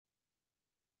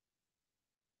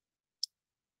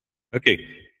Okay.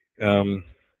 Um,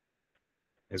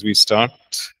 as we start,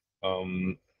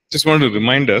 um, just want to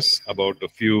remind us about a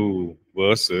few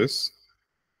verses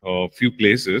or a few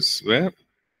places where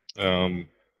um,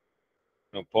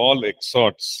 Paul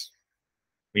exhorts,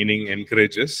 meaning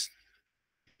encourages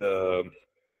the,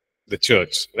 the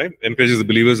church, right? Encourages the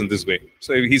believers in this way.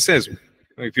 So he says,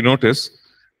 if you notice,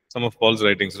 some of Paul's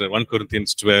writings, 1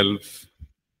 Corinthians 12,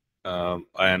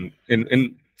 and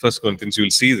in First Corinthians, you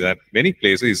will see that many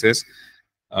places he says,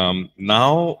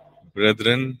 now,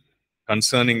 brethren,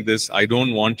 concerning this, I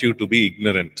don't want you to be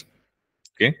ignorant.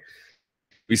 Okay,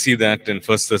 we see that in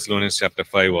First Thessalonians chapter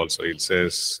 5 also. It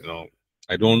says,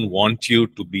 I don't want you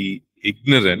to be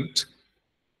ignorant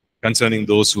concerning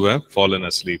those who have fallen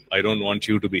asleep. I don't want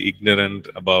you to be ignorant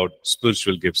about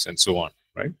spiritual gifts and so on.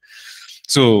 Right.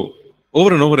 So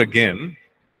over and over again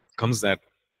comes that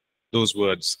those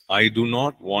words, I do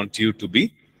not want you to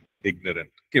be ignorant.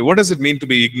 Okay, what does it mean to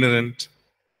be ignorant?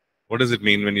 What does it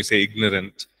mean when you say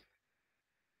ignorant?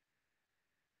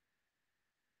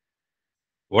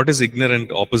 What is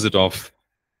ignorant opposite of?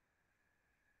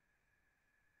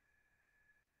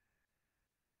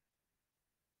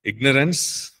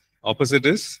 Ignorance, opposite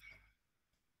is?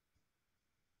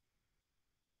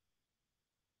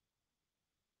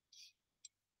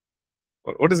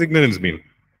 What does ignorance mean?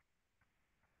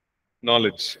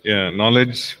 Knowledge. Yeah,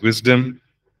 knowledge, wisdom,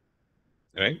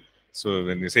 right? So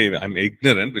when you say I'm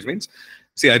ignorant, which means,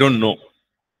 see, I don't know.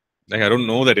 Like I don't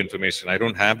know that information. I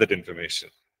don't have that information,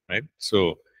 right?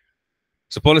 So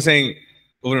Paul is saying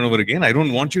over and over again, I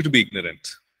don't want you to be ignorant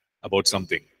about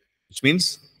something, which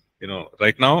means,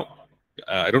 right now,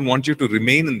 I don't want you to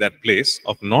remain in that place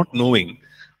of not knowing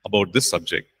about this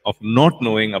subject, of not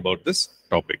knowing about this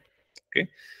topic. Okay.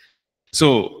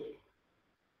 So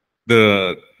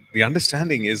the the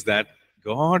understanding is that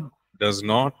God does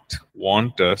not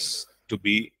want us to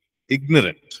be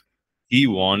ignorant. He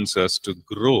wants us to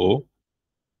grow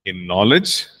in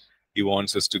knowledge. He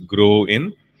wants us to grow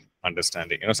in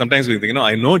understanding. Sometimes we think,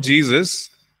 I know Jesus,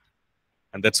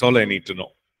 and that's all I need to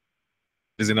know.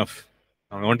 It is enough.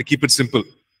 I want to keep it simple.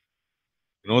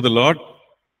 The Lord,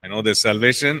 I know there's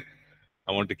salvation.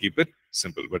 I want to keep it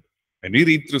simple. But when we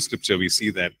read through Scripture, we see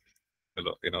that,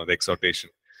 the exhortation.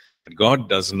 And God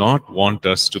does not want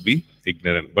us to be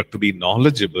ignorant, but to be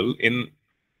knowledgeable in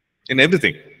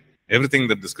everything. Everything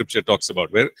that the Scripture talks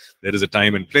about, where there is a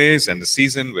time and place and a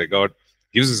season where God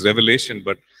gives His revelation.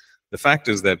 But the fact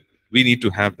is that we need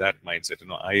to have that mindset.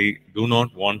 I do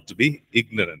not want to be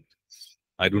ignorant.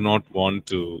 I do not want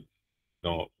to,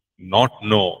 not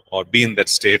know or be in that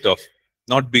state of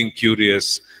not being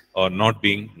curious or not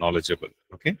being knowledgeable.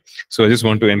 Okay, so I just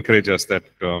want to encourage us that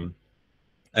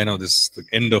I know this the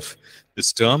end of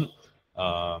this term.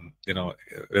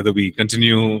 Whether we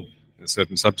continue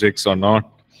certain subjects or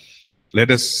not,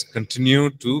 let us continue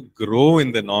to grow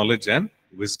in the knowledge and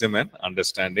wisdom and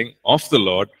understanding of the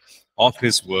Lord, of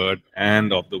His Word,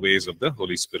 and of the ways of the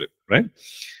Holy Spirit. Right?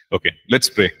 Okay, let's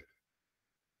pray.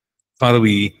 Father,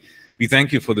 we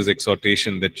thank you for this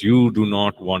exhortation that you do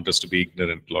not want us to be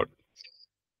ignorant, Lord.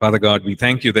 Father God, we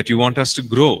thank you that you want us to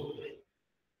grow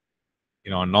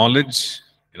in our knowledge,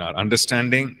 in our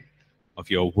understanding of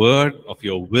your word, of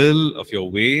your will, of your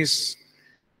ways,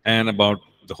 and about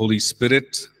the Holy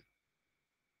Spirit.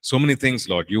 So many things,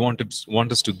 Lord, you want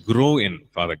us to grow in,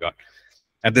 Father God.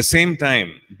 At the same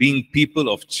time, being people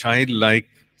of childlike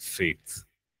faith,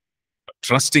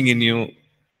 trusting in you,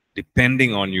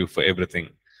 depending on you for everything.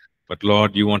 But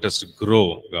Lord, you want us to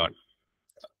grow, God.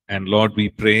 And Lord, we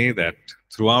pray that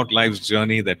throughout life's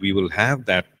journey that we will have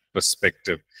that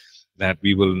perspective, that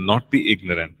we will not be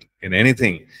ignorant in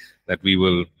anything, that we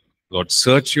will, Lord,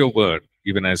 search your word,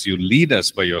 even as you lead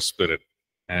us by your Spirit,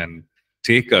 and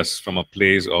take us from a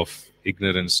place of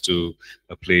ignorance to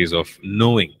a place of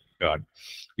knowing, God.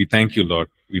 We thank you, Lord.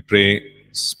 We pray,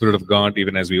 Spirit of God,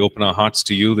 even as we open our hearts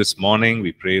to you this morning,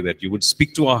 we pray that you would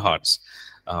speak to our hearts.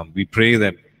 We pray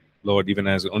that, Lord, even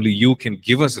as only you can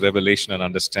give us revelation and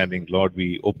understanding, Lord,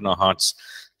 we open our hearts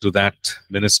to that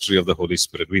ministry of the Holy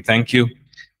Spirit. We thank you.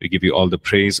 We give you all the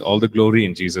praise, all the glory.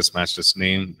 In Jesus' matchless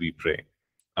name, we pray.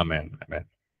 Amen. Amen.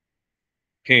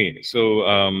 Okay, so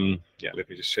yeah, let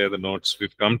me just share the notes.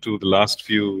 We've come to the last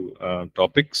few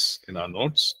topics in our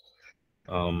notes.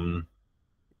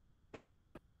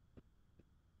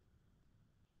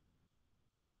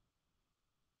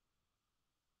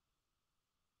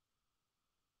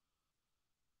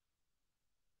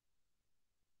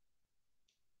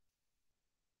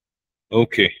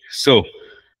 Okay, so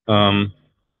I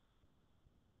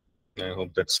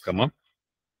hope that's come up.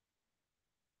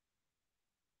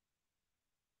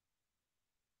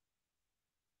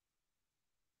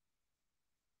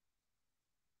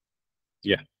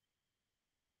 Yeah.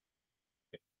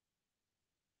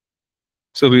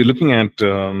 So we're looking at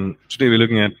today. We're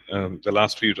looking at the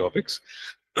last few topics,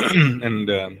 and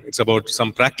it's about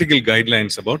some practical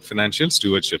guidelines about financial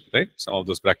stewardship, right? Some of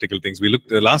those practical things. We looked.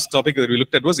 The last topic that we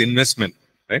looked at was investment,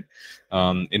 right?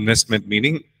 Investment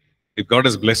meaning, if God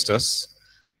has blessed us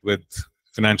with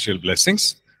financial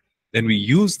blessings, then we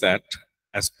use that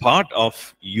as part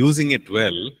of using it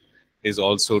well is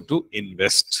also to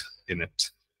invest in it.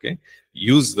 Okay,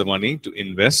 use the money to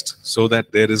invest so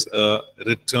that there is a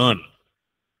return.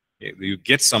 You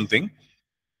get something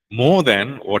more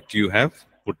than what you have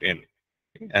put in.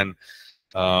 And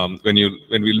when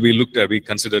we looked at, we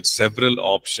considered several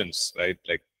options, right?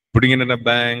 Like putting it in a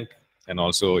bank and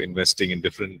also investing in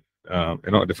different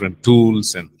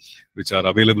tools and which are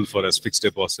available for us: fixed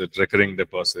deposit, recurring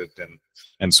deposit,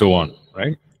 and so on,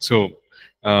 right? So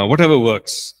whatever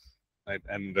works, right?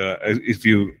 And if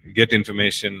you get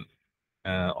information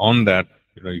on that,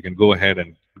 you can go ahead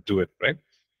and do it, right?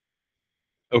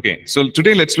 Okay, so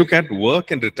today let's look at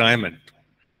work and retirement.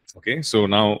 Okay, so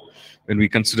now when we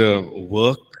consider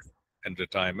work and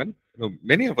retirement,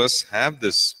 many of us have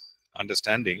this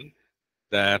understanding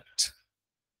that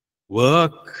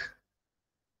work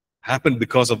happened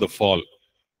because of the fall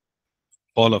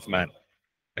of man,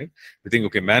 right? We think,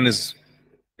 okay, man is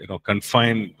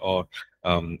confined, or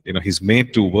he's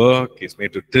made to work, he's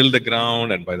made to till the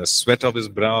ground, and by the sweat of his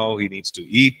brow he needs to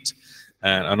eat,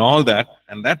 and all that,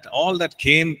 and that all that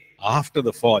came after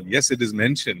the fall. Yes, it is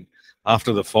mentioned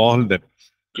after the fall that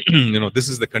this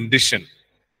is the condition,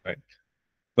 right?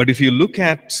 But if you look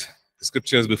at the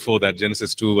scriptures before that,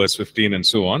 Genesis 2 verse 15 and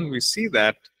so on, we see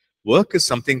that work is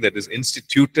something that is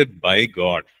instituted by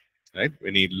God, right?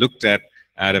 When he looked at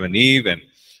Adam and Eve,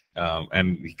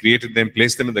 and he created them,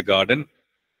 placed them in the garden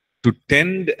to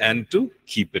tend and to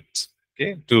keep it.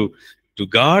 Okay, to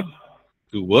guard,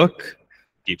 to work,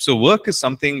 keep. So work is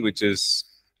something which is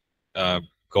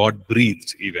God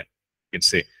breathed. Even you can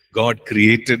say God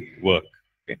created work.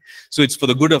 Okay, so it's for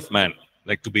the good of man,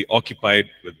 like to be occupied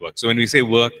with work. So when we say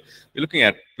work, we're looking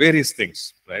at various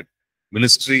things, right?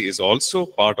 Ministry is also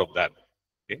part of that.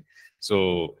 Okay,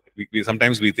 so we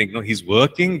sometimes we think, no, he's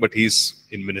working, but he's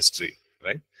in ministry,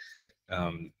 right?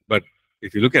 But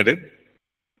if you look at it,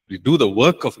 we do the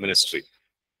work of ministry,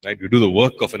 right? We do the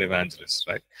work of an evangelist,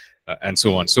 right? And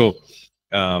so on. So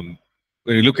when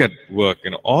you look at work,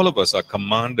 all of us are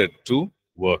commanded to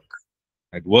work,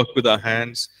 right? Work with our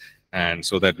hands, and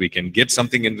so that we can get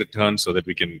something in return, so that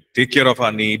we can take care of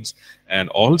our needs, and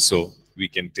also we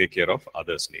can take care of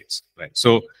others' needs, right?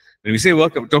 So when we say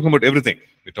work, we're talking about everything.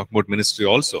 We're talking about ministry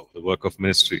also, the work of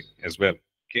ministry as well.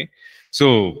 Okay,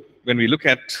 so when we look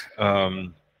at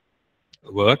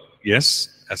work,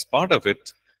 yes, as part of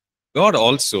it, God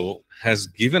also has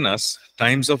given us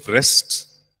times of rest,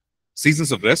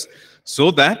 seasons of rest,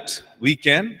 so that we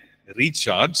can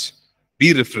recharge,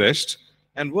 be refreshed,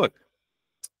 and work.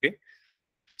 Okay,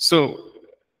 so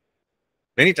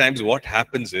many times what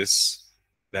happens is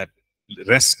that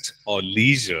rest or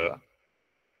leisure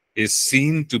is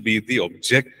seen to be the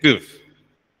objective.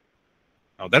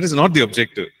 Now that is not the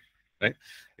objective, right?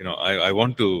 I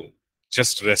want to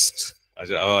just rest.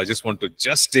 I just want to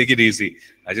just take it easy.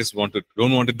 I just don't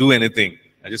want to do anything.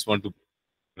 I just want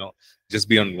to just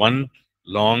be on one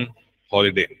long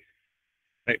holiday,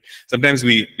 right? Sometimes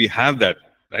we have that,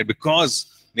 right? Because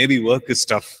maybe work is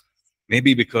tough.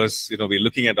 Maybe because we're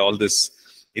looking at all this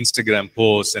Instagram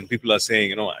posts, and people are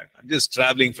saying, I'm just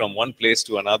traveling from one place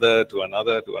to another, to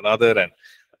another, to another, and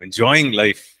I'm enjoying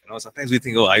life. Sometimes we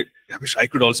think, oh, I wish I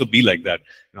could also be like that.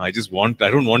 I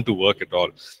don't want to work at all.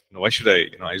 Why should I?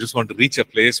 I just want to reach a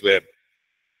place where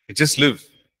I just live,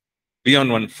 be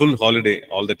on one full holiday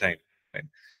all the time, right?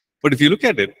 But if you look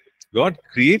at it, God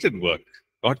created work.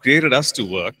 God created us to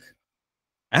work,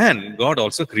 and God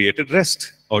also created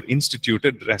rest, or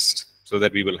instituted rest, so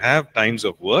that we will have times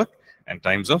of work and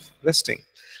times of resting.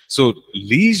 So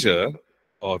leisure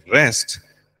or rest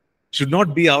should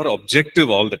not be our objective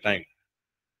all the time.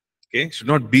 Okay, should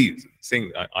not be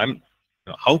saying,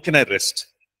 how can I rest,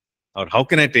 or how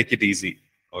can I take it easy,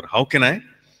 or how can I,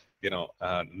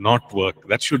 not work.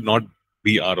 That should not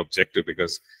be our objective,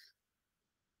 because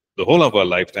the whole of our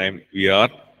lifetime we are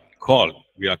called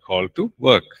to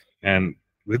work, and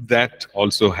with that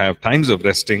also have times of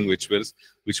resting, which will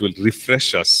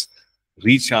refresh us,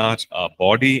 recharge our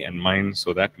body and mind,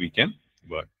 so that we can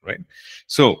work, right?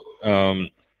 So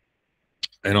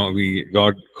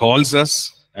God calls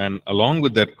us, and along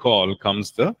with that call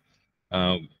comes the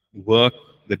uh, work,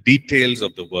 the details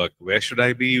of the work. Where should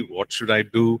I be? What should I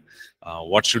do?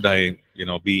 What should I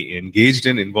be engaged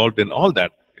in, involved in? All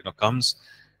that comes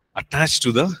attached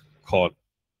to the call,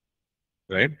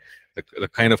 right? The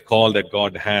kind of call that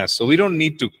God has. So we don't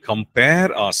need to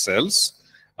compare ourselves,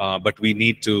 but we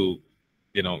need to,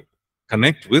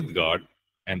 connect with God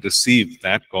and receive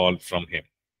that call from Him,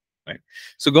 right?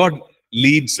 So God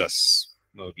leads us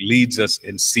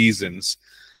in seasons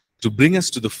to bring us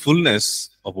to the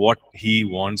fullness of what He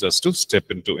wants us to step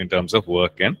into in terms of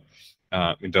work and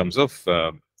in terms of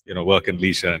work and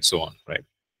leisure and so on, right?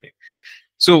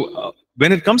 So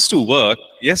when it comes to work,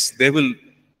 yes, there will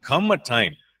come a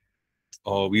time,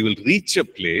 or we will reach a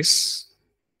place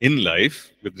in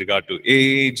life with regard to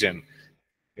age and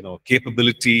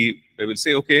capability. They will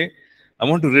say, okay, I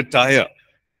want to retire.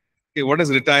 Okay, what does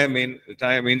retire mean?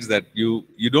 Retire means that you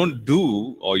don't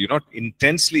do, or you're not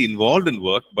intensely involved in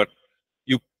work, but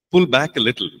you pull back a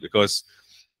little because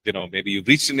maybe you've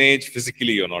reached an age,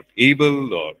 physically you're not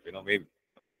able, or maybe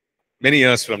many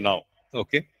years from now.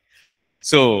 Okay,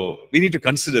 so we need to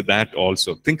consider that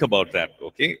also. Think about that.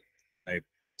 Okay, right.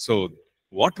 So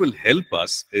what will help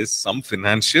us is some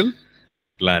financial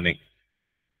planning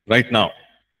right now.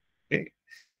 Okay,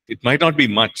 it might not be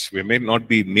much. We may not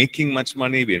be making much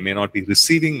money. We may not be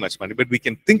receiving much money, but we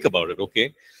can think about it.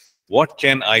 Okay, what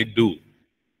can I do?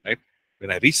 Right?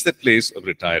 When I reach that place of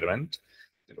retirement,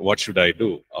 what should I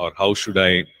do? Or how should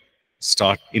I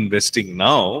start investing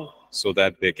now so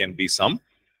that there can be some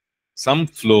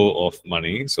flow of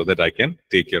money so that I can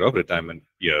take care of retirement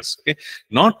years. Okay,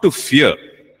 not to fear,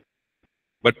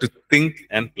 but to think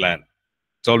and plan.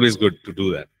 It's always good to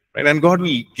do that, right? And God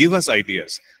will give us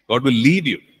ideas. God will lead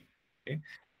you. Okay.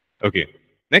 Okay.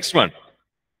 Next one.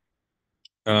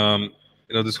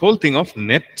 This whole thing of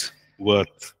net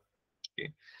worth.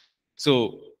 Okay.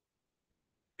 So,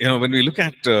 when we look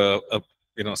at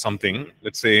something,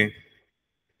 let's say,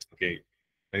 okay,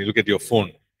 when you look at your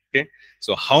phone, okay,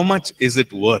 so how much is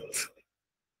it worth?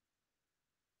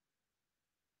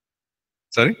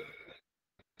 Sorry,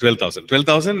 12,000.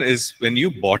 12,000 is when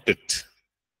you bought it.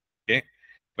 Okay,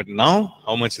 but now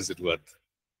how much is it worth?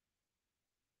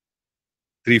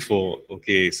 3, 4.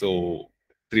 Okay, so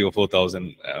 3 or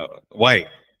 4,000. Why?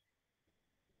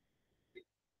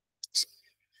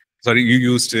 Sorry, you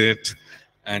used it,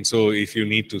 and so if you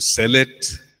need to sell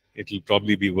it, it will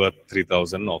probably be worth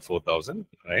 3,000 or 4,000,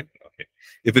 right? Okay,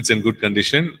 if it's in good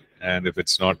condition, and if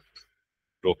it's not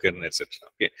broken, etc.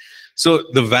 Okay, so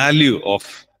the value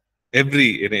of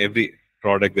every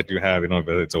product that you have,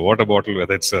 whether it's a water bottle,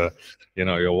 whether it's a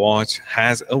your watch,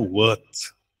 has a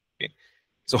worth. Okay,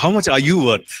 so how much are you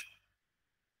worth?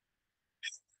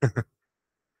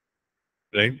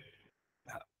 Right?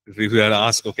 If we were to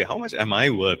ask, okay, how much am I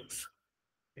worth?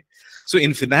 So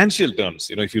in financial terms,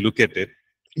 if you look at it,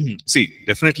 see,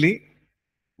 definitely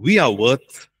we are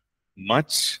worth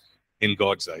much in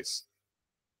God's eyes.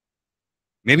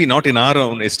 Maybe not in our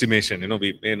own estimation,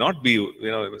 we may not be,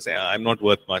 say, I'm not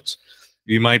worth much.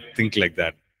 We might think like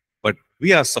that. But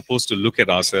we are supposed to look at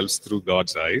ourselves through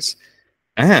God's eyes.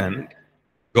 And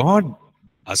God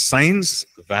assigns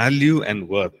value and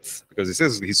worth, because He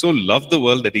says He so loved the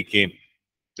world that He came,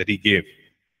 that He gave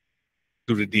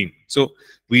to redeem. So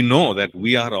we know that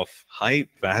we are of high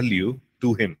value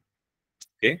to Him.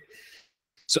 Okay.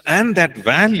 So, and that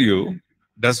value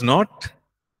does not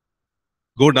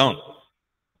go down.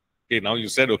 Okay, now you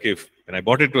said, okay, when I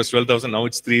bought it, it was 12,000, now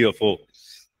it's 3 or 4.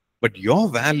 But your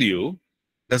value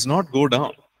does not go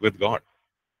down with God.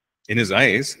 In His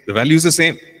eyes, the value is the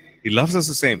same. He loves us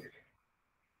the same.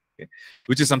 Okay?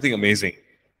 Which is something amazing.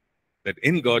 That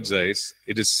in God's eyes,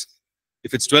 it is,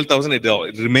 if it's 12,000, it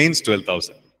remains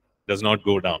 12,000. Does not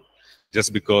go down.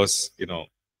 Just because,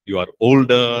 you are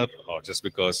older, or just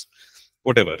because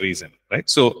whatever reason, right?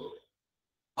 So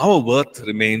our worth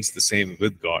remains the same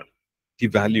with God. He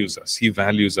values us. He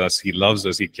values us. He loves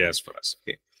us. He cares for us.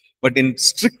 Okay. But in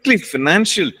strictly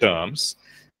financial terms,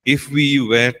 if we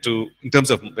were to, in terms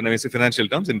of, when I say financial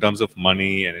terms, in terms of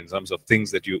money and in terms of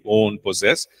things that you own,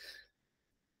 possess,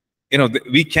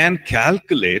 we can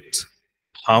calculate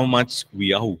how much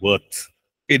we are worth.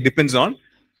 It depends on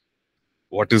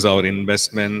what is our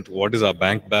investment, what is our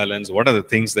bank balance, what are the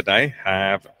things that I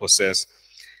have, possess.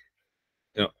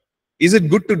 Is it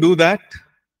good to do that?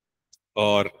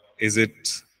 Or is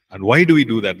it, and why do we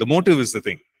do that? The motive is the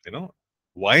thing,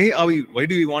 why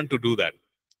do we want to do that?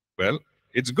 Well,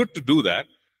 it's good to do that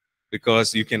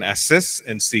because you can assess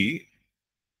and see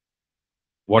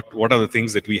what are the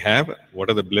things that we have, what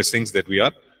are the blessings that we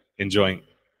are enjoying.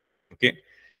 Okay,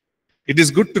 it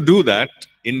is good to do that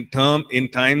in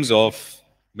times of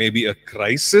maybe a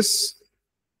crisis,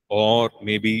 or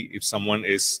maybe if someone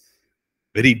is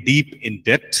very deep in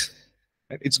debt.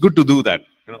 Right? It's good to do that,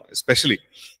 especially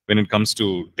when it comes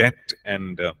to debt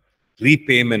and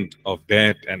repayment of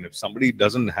debt. And if somebody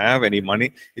doesn't have any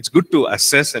money, it's good to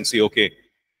assess and see, okay,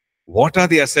 what are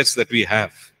the assets that we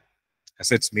have?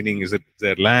 Assets meaning, is it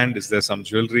their land? Is there some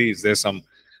jewelry? Is there some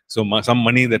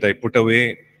money that I put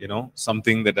away?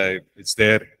 Something that it's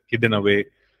there hidden away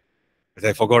that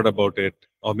I forgot about it,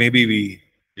 or maybe we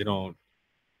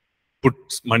put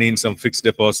money in some fixed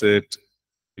deposit.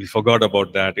 We forgot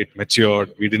about that. It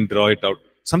matured. We didn't draw it out.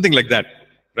 Something like that,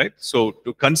 right? So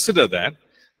to consider that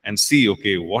and see,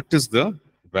 okay, what is the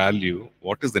value?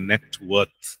 What is the net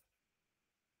worth?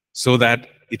 So that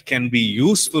it can be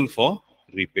useful for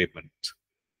repayment.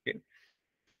 Okay?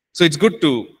 So it's good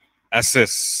to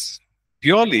assess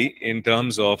purely in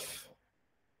terms of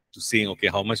seeing, okay,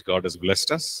 how much God has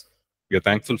blessed us. We are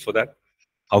thankful for that.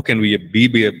 How can we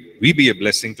be a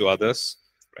blessing to others,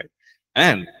 right?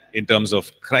 And in terms of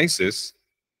crisis,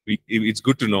 it's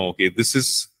good to know, okay, this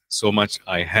is so much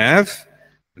I have,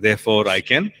 therefore I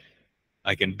can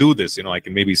do this. I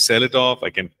can maybe sell it off, I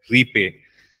can repay,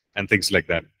 and things like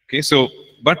that. Okay, so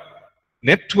but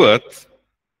net worth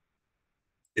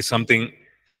is something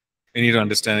we need to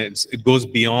understand. It goes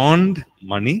beyond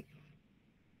money,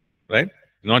 right?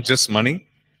 Not just money,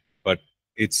 but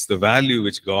it's the value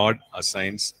which God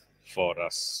assigns for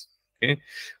us. Okay,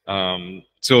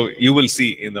 so you will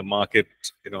see in the market,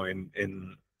 in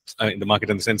the market,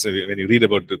 in the sense of when you read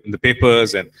about in the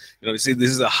papers, and you see this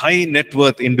is a high net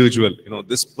worth individual.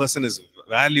 This person is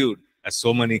valued as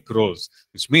so many crores,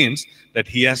 which means that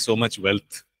he has so much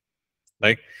wealth.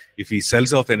 Like if he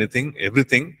sells off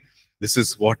everything, this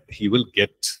is what he will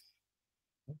get.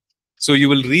 So you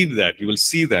will read that, you will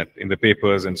see that in the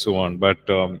papers and so on. But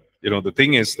the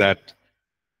thing is that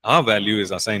our value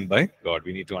is assigned by God.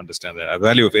 We need to understand that. Our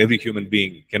value of every human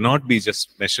being cannot be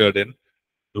just measured in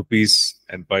rupees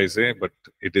and paise, but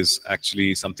it is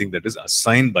actually something that is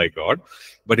assigned by God.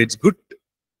 But it's good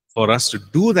for us to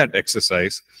do that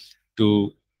exercise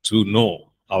to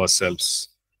know ourselves.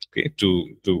 Okay,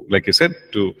 to like I said,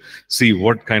 to see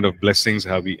what kind of blessings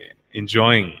are we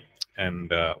enjoying,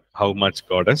 and how much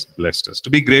God has blessed us. To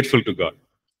be grateful to God.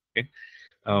 Okay.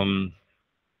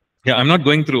 Yeah, I'm not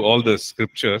going through all the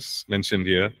scriptures mentioned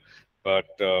here, but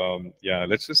yeah,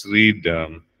 let's just read.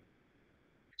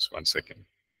 Just 1 second.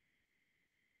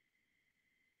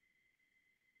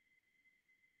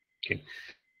 Okay.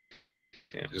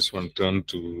 Yeah, I just want to turn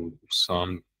to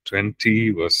Psalm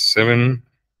 20, verse 7.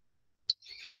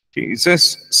 Okay, it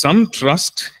says, "Some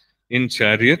trust in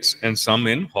chariots and some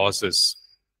in horses."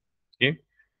 Okay,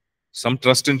 some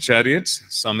trust in chariots,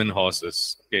 some in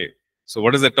horses. Okay, so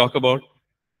what does that talk about?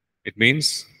 It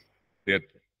means they're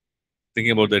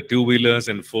thinking about the two-wheelers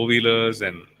and four-wheelers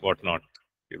and whatnot.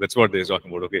 Okay, that's what they're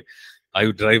talking about. Okay, I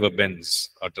would drive a Benz,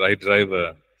 or I drive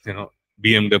a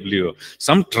BMW.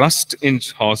 Some trust in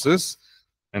horses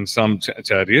and some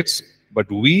chariots, but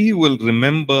we will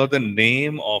remember the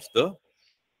name of the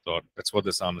Lord. That's what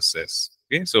the psalmist says.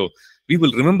 Okay, so we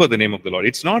will remember the name of the Lord.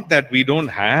 It's not that we don't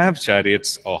have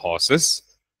chariots or horses.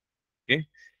 Okay,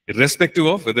 irrespective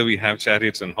of whether we have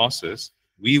chariots and horses,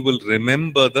 we will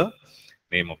remember the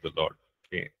name of the Lord.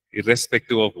 Okay,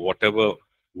 irrespective of whatever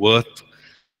worth,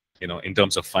 in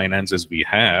terms of finances we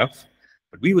have,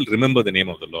 but we will remember the name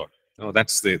of the Lord.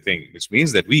 That's the thing, which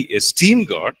means that we esteem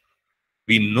God.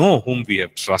 We know whom we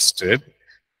have trusted,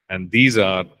 and these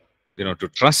are, to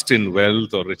trust in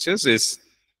wealth or riches is,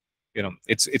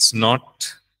 it's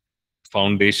not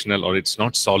foundational, or it's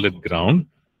not solid ground,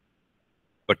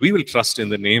 but we will trust in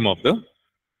the name of the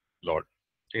Lord.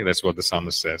 Okay, that's what the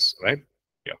psalmist says, right?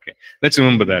 Yeah, okay. Let's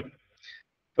remember that.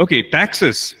 Okay,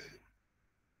 taxes.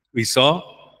 We saw,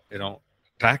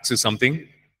 tax is something.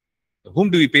 Whom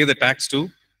do we pay the tax to?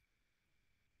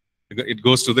 It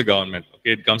goes to the government.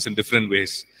 Okay, it comes in different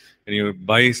ways. When you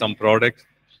buy some product,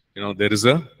 there is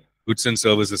a goods and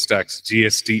services tax,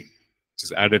 GST, which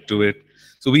is added to it.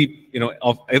 So we,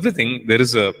 of everything,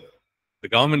 the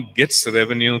government gets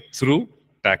revenue through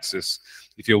taxes.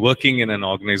 If you're working in an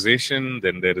organization,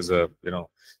 then there is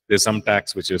there's some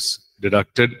tax which is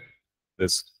deducted.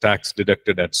 There's tax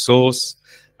deducted at source,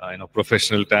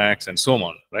 professional tax, and so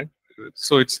on, right?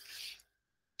 So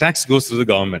tax goes through the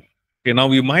government. Okay, now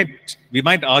we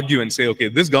might argue and say, okay,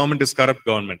 this government is corrupt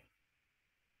government,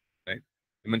 right?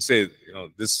 You might say,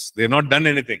 they've not done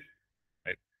anything,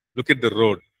 right? Look at the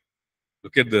road,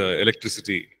 look at the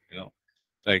electricity,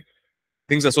 like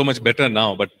things are so much better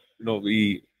now, but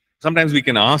sometimes we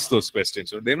can ask those questions.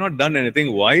 So they've not done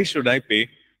anything. Why should I pay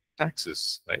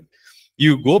taxes, right?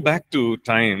 You go back to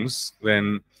times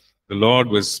when the Lord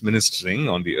was ministering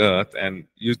on the earth, and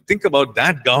you think about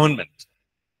that government.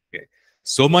 Okay,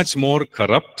 so much more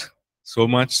corrupt, so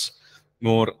much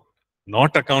more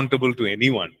not accountable to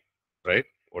anyone, right?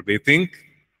 What they think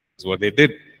is what they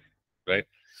did, right?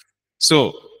 So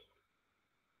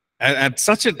at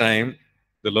such a time,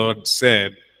 the Lord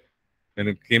said, when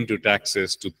it came to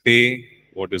taxes, to pay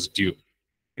what is due.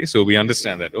 Okay, so we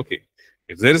understand that, okay,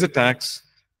 if there is a tax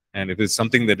and it is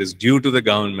something that is due to the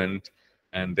government,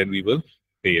 and then we will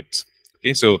pay it.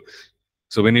 Okay, so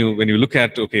when you look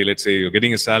at, okay, let's say you're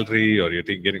getting a salary or you're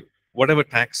getting whatever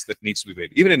tax that needs to be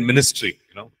paid, even in ministry,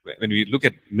 when we look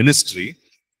at ministry,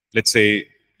 let's say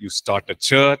you start a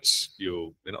church,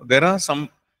 there are some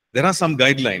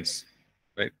guidelines,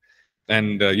 right?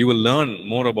 And you will learn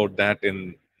more about that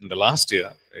in the last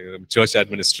year, church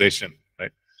administration,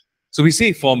 right? So we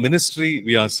see for ministry,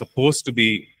 we are supposed to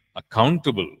be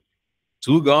accountable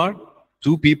to God,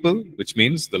 to people, which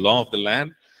means the law of the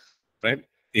land, right?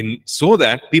 So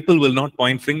that people will not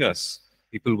point fingers,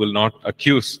 people will not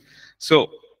accuse. So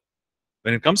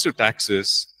when it comes to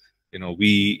taxes,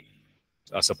 we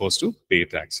are supposed to pay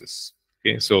taxes.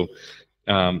 Okay, so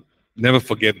never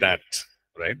forget that,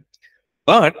 right?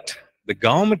 But the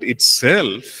government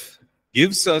itself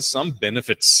gives us some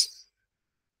benefits,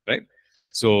 right?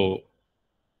 So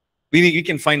we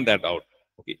can find that out.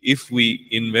 Okay, if we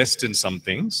invest in some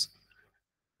things,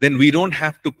 then we don't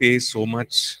have to pay so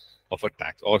much of a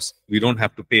tax, or we don't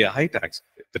have to pay a high tax.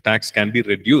 The tax can be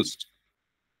reduced.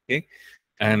 Okay,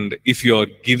 and if you're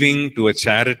giving to a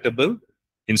charitable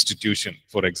institution,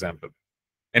 for example,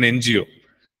 an NGO,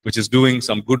 which is doing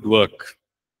some good work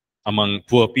among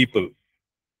poor people,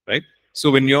 right?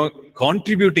 So when you're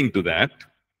contributing to that,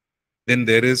 then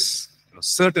there is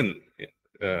certain,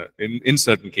 in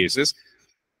certain cases,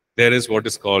 there is what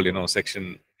is called,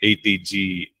 section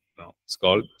 80G, it's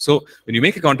called. So when you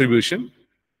make a contribution,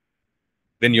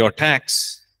 then your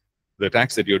tax, the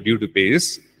tax that you're due to pay,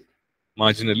 is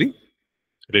marginally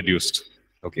reduced.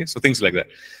 Okay, so things like that.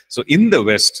 So in the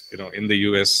West, in the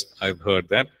US, I've heard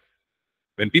that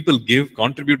when people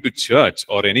contribute to church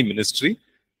or any ministry,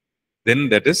 then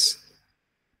that is,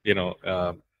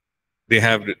 they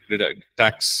have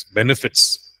tax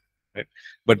benefits, right?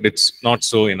 But it's not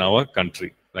so in our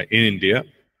country. Like in India,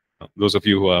 those of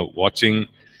you who are watching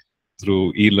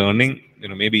through e-learning,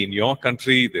 maybe in your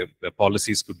country, the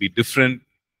policies could be different.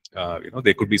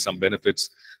 There could be some benefits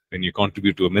when you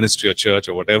contribute to a ministry or church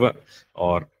or whatever,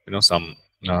 or, some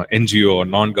NGO or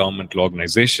non-governmental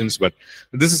organizations, but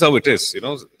this is how it is,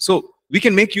 So we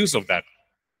can make use of that,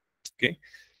 okay?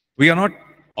 We are not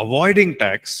avoiding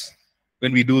tax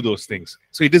when we do those things.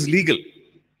 So it is legal,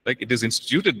 like it is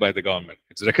instituted by the government.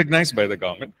 It's recognized by the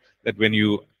government that when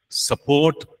you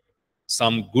support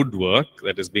some good work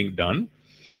that is being done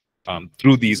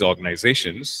through these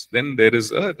organizations, then there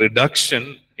is a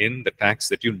reduction in the tax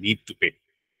that you need to pay.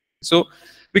 So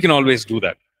we can always do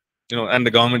that, and the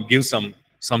government gives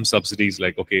some subsidies,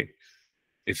 like, okay,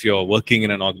 if you're working in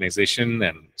an organization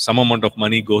and some amount of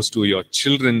money goes to your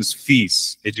children's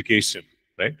fees, education,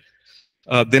 right?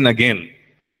 Then again,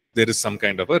 there is some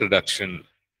kind of a reduction,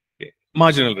 okay,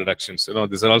 marginal reductions.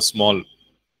 These are all small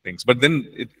things, but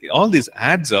then all this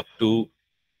adds up to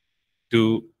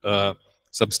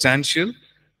substantial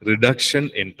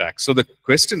reduction in tax. So the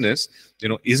question is,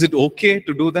 is it okay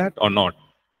to do that or not?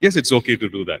 Yes, it's okay to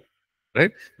do that,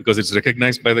 right? Because it's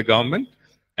recognized by the government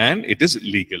and it is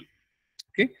legal.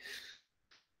 Okay.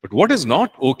 But what is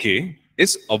not okay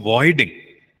is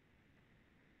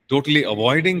totally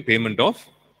avoiding payment of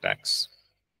tax,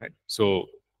 right? So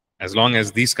as long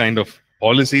as these kind of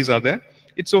policies are there,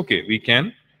 it's okay. We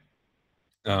can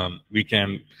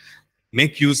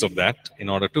make use of that in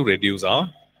order to reduce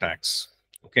our tax,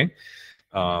 okay?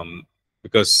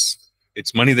 Because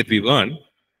it's money that we've earned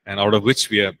and out of which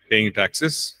we are paying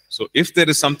taxes. So if there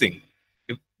is something,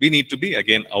 we need to be,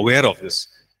 again, aware of this,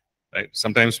 right?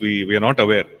 Sometimes we are not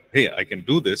aware. Hey, I can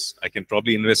do this. I can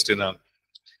probably invest in a,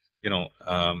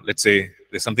 let's say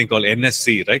there's something called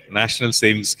NSC, right? National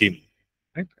Savings Scheme,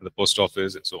 right? The post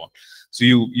office and so on. So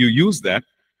you use that,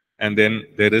 and then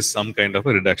there is some kind of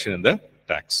a reduction in the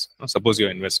tax. Suppose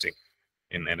you're investing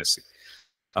in NSC,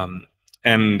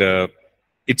 and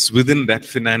it's within that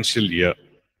financial year.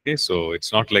 Okay, so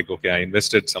it's not like, okay, I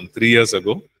invested some 3 years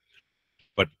ago,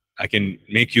 but I can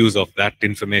make use of that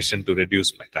information to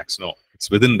reduce my tax. No, it's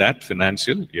within that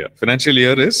financial year. Financial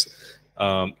year is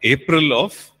April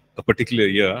of a particular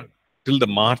year till the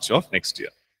March of next year.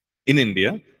 In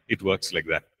India, it works like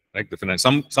that, right?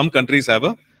 Some countries have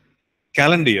a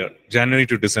calendar year, January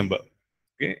to December,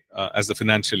 okay, as the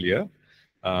financial year,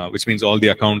 which means all the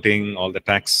accounting, all the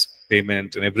tax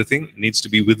payment and everything needs to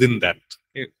be within that.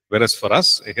 Okay? Whereas for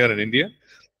us here in India,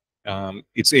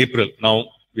 it's April. Now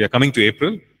we are coming to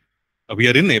April. We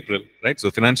are in April, right?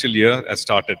 So financial year has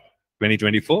started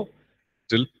 2024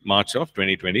 till March of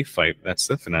 2025. That's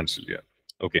the financial year.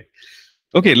 Okay.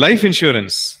 Okay, life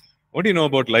insurance. What do you know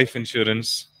about life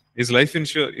insurance? Is life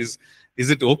insurance is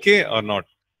it okay or not?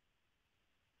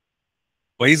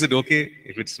 Why is it okay?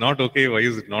 If it's not okay, why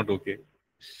is it not okay?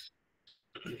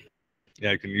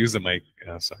 Yeah, I can use the mic.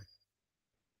 Sorry.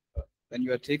 When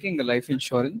you are taking the life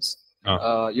insurance,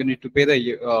 Ah. you need to pay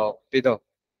the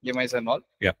EMIs and all.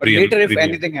 Yeah, But later, if premium.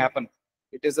 anything happen,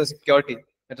 it is a security.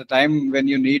 At the time when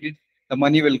you need it, the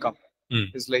money will come.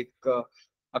 It's like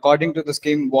according to the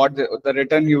scheme, what the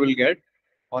return you will get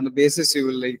on the basis you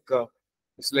will like.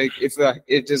 It's like if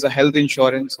it is a health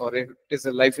insurance or if it is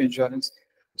a life insurance.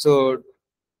 So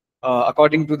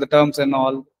according to the terms and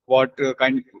all, what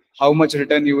how much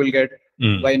return you will get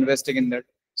by investing in that.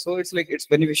 So it's like it's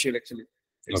beneficial actually.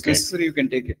 It's necessary. You can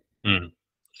take it.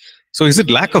 So is it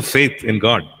lack of faith in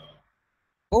God?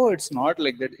 Oh, it's not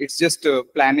like that. It's just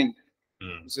planning.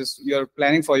 It's just you're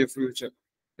planning for your future.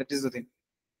 That is the thing.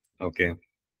 Okay.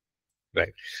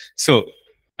 Right. So,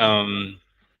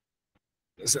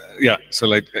 yeah. So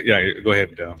like, yeah, go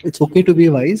ahead. It's okay to be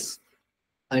wise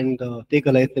and take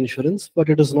a life insurance, but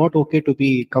it is not okay to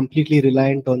be completely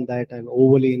reliant on that and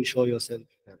overly insure yourself.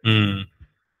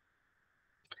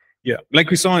 Yeah, like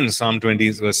we saw in Psalm 20,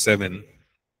 verse 7,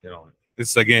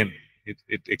 this again,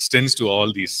 it extends to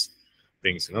all these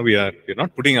things. We're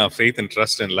not putting our faith and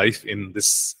trust and life in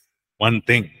this one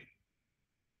thing,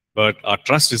 but our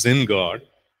trust is in God,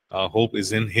 our hope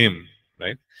is in Him,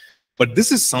 right? But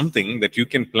this is something that you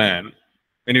can plan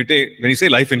when you say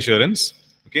life insurance.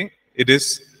 Okay, it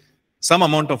is some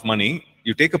amount of money.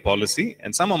 You take a policy,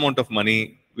 and some amount of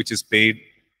money which is paid.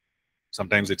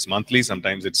 Sometimes it's monthly,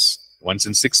 sometimes it's once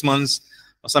in 6 months,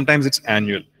 or sometimes it's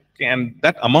annual. Okay, and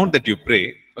that amount that you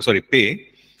pay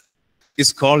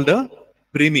is called a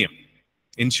premium,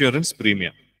 insurance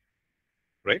premium,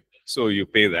 right? So you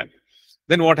pay that.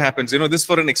 Then what happens? This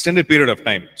for an extended period of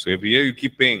time. So every year you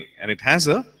keep paying, and it has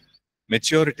a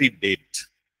maturity date.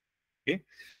 Okay,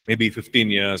 maybe 15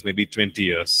 years, maybe 20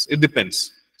 years. It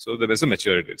depends. So there is a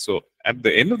maturity. So at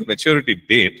the end of the maturity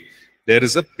date, there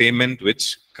is a payment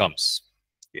which comes.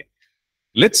 Okay.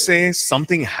 Let's say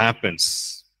something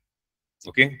happens.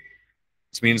 Okay,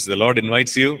 which means the Lord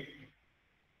invites you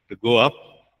to go up.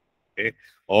 Okay,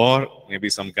 or maybe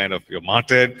some kind of you're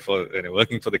martyred for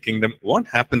working for the kingdom. What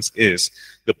happens is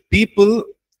the people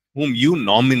whom you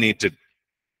nominated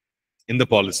in the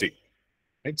policy,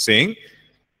 right, saying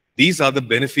these are the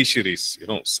beneficiaries.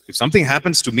 If something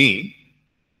happens to me,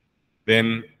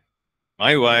 then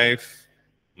my wife,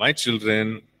 my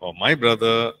children, or my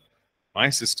brother, my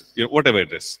sister, whatever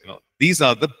it is, these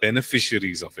are the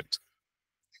beneficiaries of it.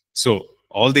 So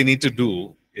all they need to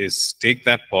do is take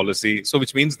that policy. So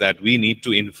which means that we need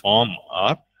to inform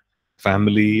our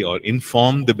family or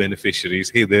inform the beneficiaries,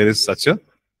 hey, there is such a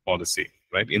policy,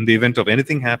 right? In the event of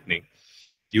anything happening,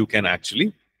 you can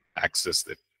actually access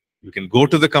it. You can go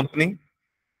to the company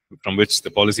from which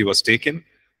the policy was taken,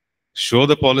 show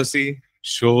the policy,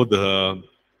 show the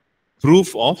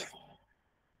proof of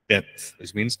death,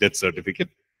 which means death certificate,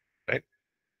 right?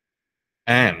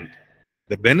 And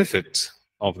the benefit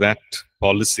of that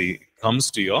policy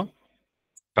comes to your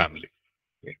family,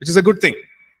 which is a good thing,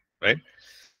 right?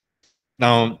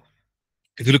 Now,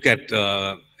 if you look at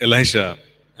Elisha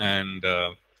and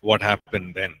what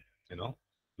happened then,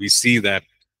 we see that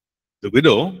the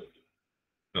widow,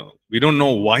 we don't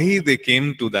know why they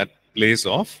came to that place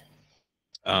of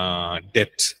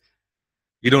debt.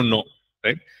 We don't know,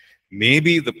 right?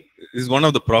 Maybe this is one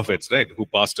of the prophets, right, who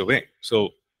passed away. So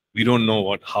we don't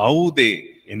know how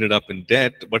they ended up in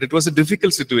debt, but it was a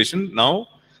difficult situation. Now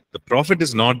the prophet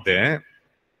is not there.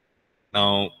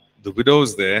 Now the widow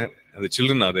is there, and the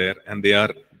children are there, and they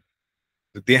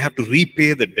have to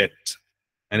repay the debt,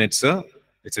 and it's a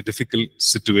difficult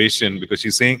situation because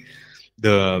she's saying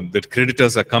the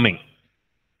creditors are coming.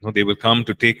 They will come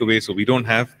to take away, so we don't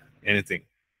have anything.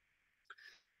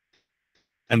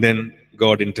 And then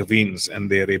God intervenes and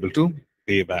they are able to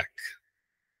pay back.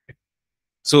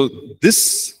 So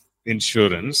this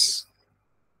insurance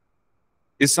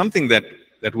is something that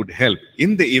would help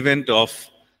in the event of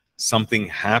something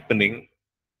happening.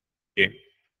 Okay,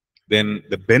 then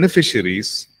the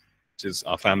beneficiaries, which is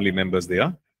our family members, they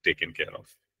are taken care of.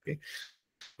 Okay.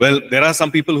 Well, there are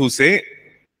some people who say,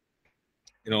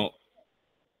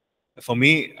 for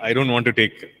me, I don't want to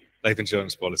take life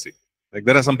insurance policy. Like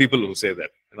there are some people who say that.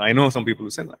 And I know some people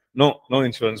who say, no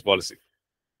insurance policy.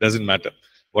 Doesn't matter.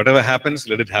 Whatever happens,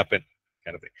 let it happen,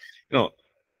 kind of thing.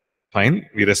 Fine,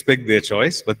 we respect their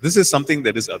choice, but this is something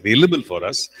that is available for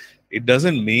us. It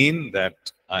doesn't mean that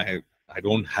I I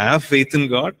don't have faith in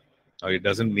God, or it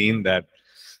doesn't mean that,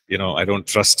 I don't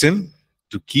trust Him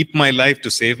to keep my life, to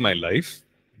save my life.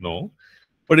 No.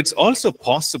 But it's also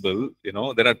possible,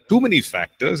 there are too many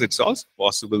factors. It's also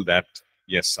possible that,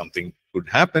 yes, something could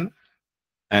happen.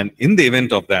 And in the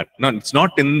event of that, no, it's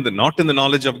not in the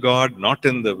knowledge of God, not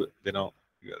in the,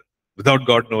 without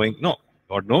God knowing. No,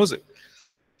 God knows it,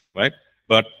 right?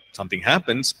 But something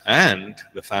happens and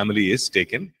the family is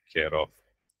taken care of.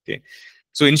 Okay.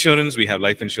 So insurance, we have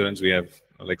life insurance, we have,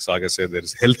 like Saga said, there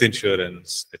is health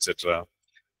insurance, etc.,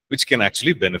 which can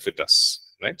actually benefit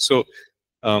us, right? So,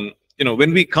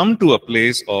 when we come to a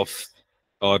place of,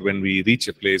 or when we reach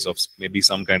a place of maybe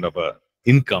some kind of a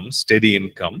income, steady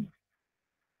income,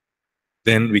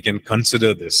 then we can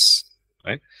consider this,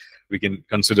 right? We can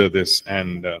consider this,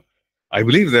 and I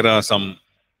believe there are some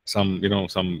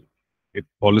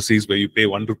policies where you pay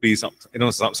 1 rupee,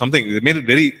 something. They made it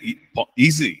very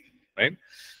easy, right?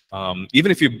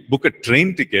 Even if you book a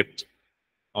train ticket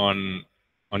on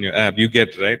your app, you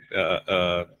get, right,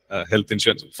 health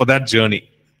insurance for that journey,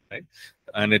 right?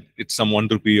 And it's some 1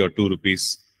 rupee or 2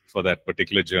 rupees for that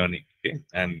particular journey. Okay,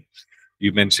 and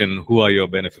you mention who are your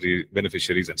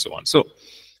beneficiaries and so on. So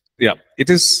yeah, it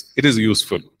is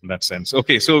useful in that sense.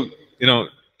 Okay, so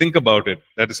think about it.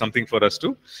 That is something for us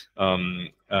to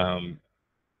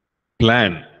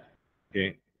plan.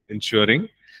 Okay, ensuring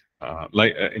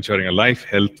ensuring a life,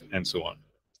 health, and so on.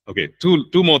 Okay,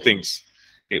 two more things.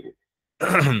 Okay,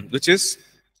 which is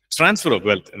transfer of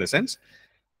wealth, in a sense.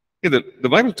 Okay, the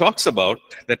Bible talks about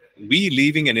that we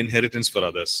leaving an inheritance for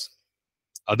others.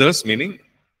 Others meaning,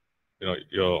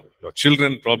 your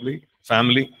children, probably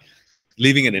family,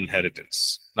 leaving an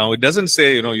inheritance. Now, it doesn't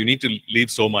say, you need to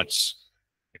leave so much.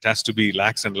 It has to be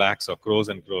lakhs and lakhs or crores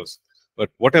and crores. But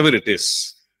whatever it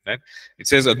is, right? It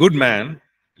says a good man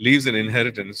leaves an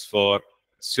inheritance for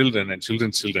children and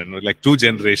children's children, like 2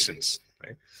 generations,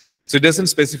 right? So it doesn't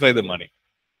specify the money.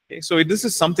 Okay? So this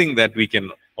is something that we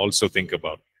can also think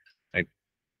about, right?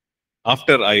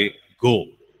 After I go,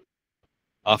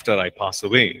 after I pass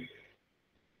away,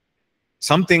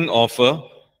 something of a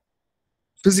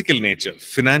physical nature,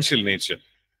 financial nature,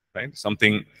 right?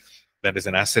 Something that is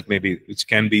an asset, maybe, which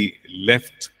can be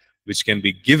left, which can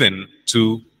be given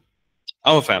to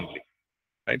our family,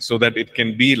 right? So that it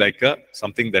can be like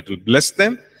something that will bless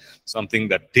them, something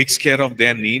that takes care of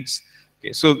their needs.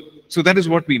 Okay, so that is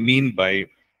what we mean by,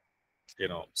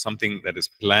 something that is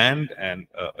planned and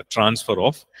a transfer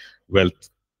of wealth.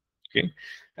 Okay,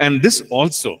 and this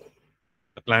also,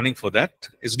 the planning for that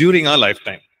is during our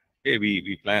lifetime. Okay,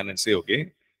 we plan and say,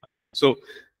 okay, so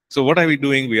what are we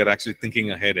doing? We are actually thinking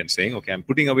ahead and saying, okay, I'm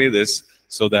putting away this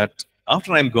so that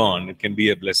after I'm gone, it can be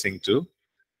a blessing to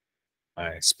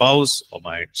my spouse or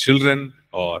my children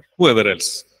or whoever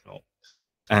else.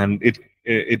 And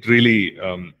it really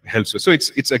helps us. So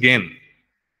it's again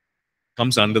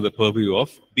comes under the purview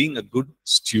of being a good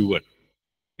steward.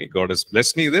 Okay, God has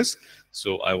blessed me this,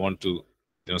 so I want to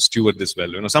steward this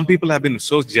well. Some people have been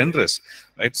so generous,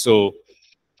 right? So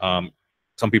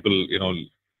some people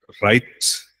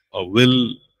write or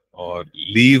will or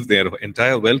leave their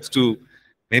entire wealth to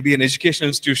maybe an educational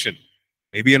institution,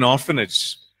 maybe an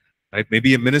orphanage, right?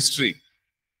 Maybe a ministry,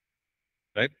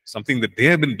 right? Something that they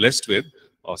have been blessed with,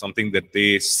 or something that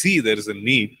they see there is a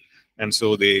need, and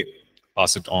so they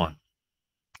pass it on,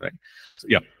 right? So,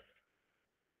 yeah.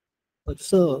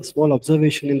 It's a small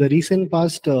observation. In the recent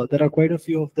past, there are quite a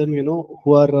few of them,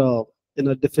 who are in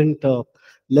a different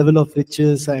level of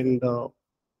riches and,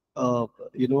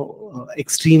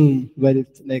 extreme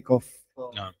wealth, like of,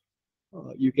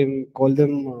 you can call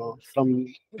them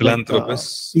from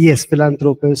philanthropists. Yes,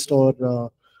 philanthropist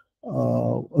or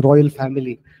royal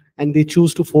family. And they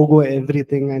choose to forego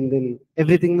everything, and then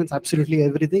everything means absolutely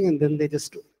everything, and then they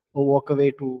just walk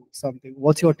away to something.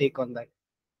 What's your take on that?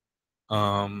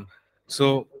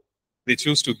 So they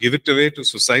choose to give it away to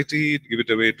society, give it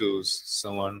away to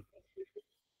someone.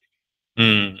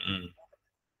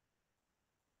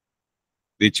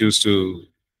 They choose to,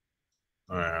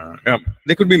 yeah,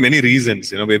 there could be many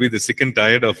reasons, maybe they're sick and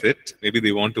tired of it. Maybe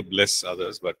they want to bless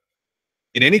others, but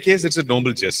in any case, it's a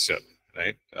noble gesture,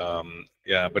 right?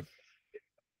 Yeah, but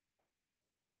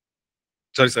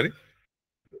sorry.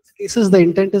 Cases, the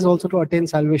intent is also to attain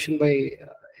salvation by,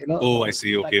 Oh, I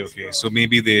see. Okay. So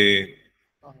maybe they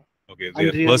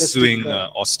are pursuing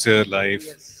austere life,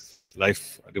 yes,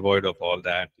 life devoid of all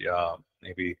that. Yeah,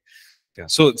 maybe. Yeah.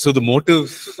 So the motive.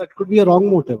 So that could be a wrong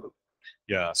motive.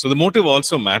 Yeah. So the motive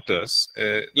also matters.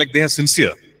 Like they are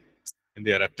sincere in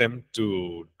their attempt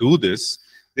to do this.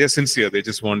 They are sincere. They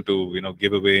just want to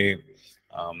give away,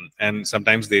 and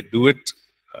sometimes they do it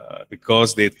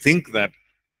because they think that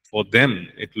for them,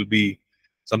 it will be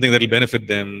something that will benefit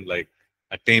them, like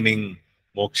attaining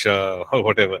moksha or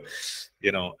whatever,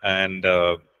 and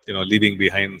leaving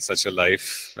behind such a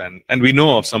life. And we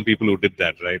know of some people who did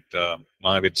that, right?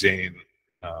 Mahavir Jain,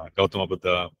 Gautama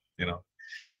Buddha,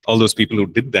 all those people who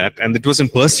did that, and it was in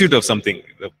pursuit of something,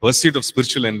 the pursuit of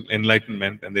spiritual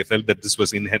enlightenment, and they felt that this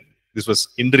was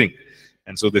hindering,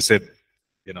 and so they said,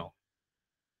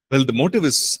 well, the motive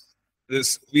is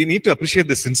this: we need to appreciate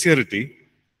the sincerity,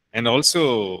 and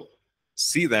also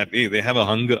see that, hey, they have a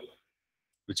hunger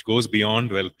which goes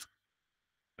beyond wealth,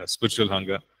 a spiritual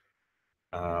hunger.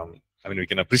 I mean, we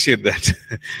can appreciate that,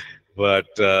 but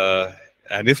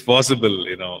and if possible,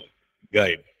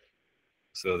 guide.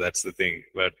 So that's the thing.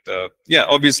 But yeah,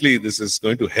 obviously this is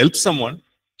going to help someone,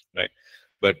 right?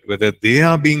 But whether they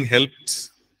are being helped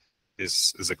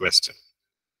is a question.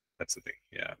 That's the thing.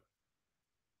 Yeah.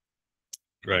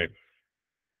 Right.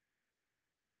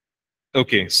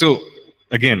 Okay. So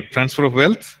again, transfer of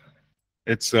wealth.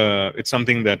 It's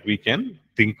something that we can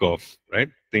think of, right?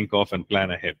 Think of and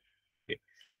plan ahead. Okay.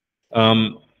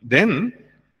 Then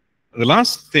the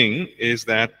last thing is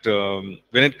that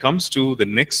when it comes to the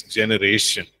next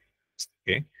generation,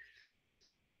 okay,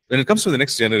 when it comes to the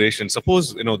next generation,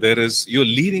 suppose you're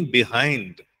leaving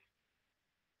behind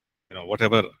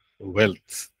whatever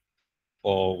wealth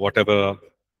or whatever,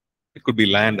 it could be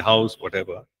land, house,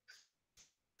 whatever.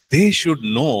 They should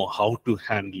know how to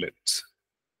handle it,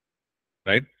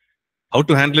 right? How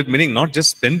to handle it, meaning not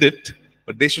just spend it,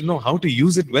 but they should know how to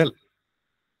use it well,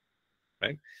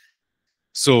 right?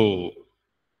 So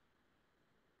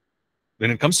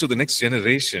when it comes to the next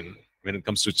generation, when it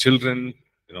comes to children,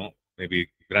 maybe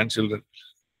grandchildren,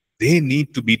 they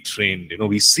need to be trained.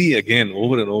 We see again,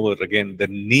 over and over again, the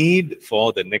need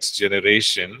for the next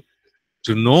generation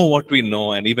to know what we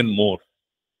know and even more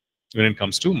when it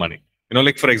comes to money.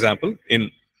 Like for example,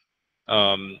 in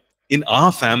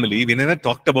our family, we never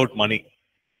talked about money.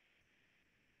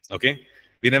 Okay,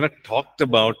 we never talked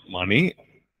about money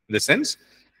in the sense,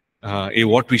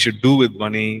 what we should do with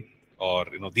money, or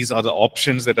these are the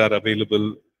options that are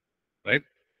available, right?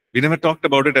 We never talked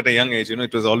about it at a young age.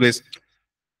 It was always,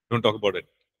 don't talk about it.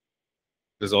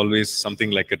 It was always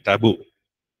something like a taboo.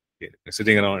 Okay,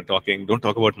 sitting around and talking, don't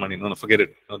talk about money. No, forget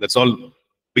it. No, that's all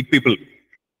big people.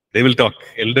 They will talk.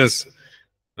 Elders.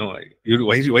 No,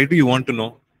 why do you want to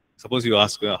know? Suppose you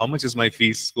ask, how much is my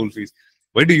fees, school fees?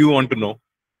 Why do you want to know?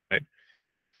 Right?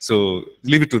 So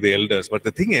leave it to the elders. But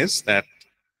the thing is that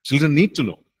children need to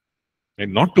know,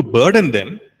 and not to burden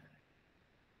them,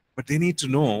 but they need to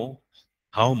know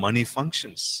how money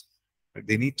functions. Right?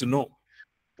 They need to know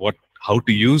how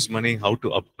to use money, how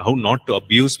not to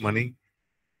abuse money.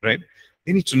 Right?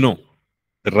 They need to know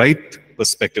the right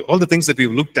perspective. All the things that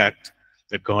we've looked at,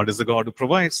 that God is the God who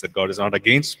provides, that God is not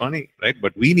against money, right?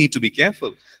 But we need to be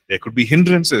careful. There could be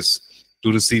hindrances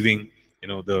to receiving,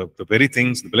 the very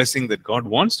things, the blessing that God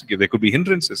wants to give. There could be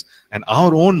hindrances. And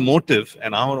our own motive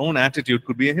and our own attitude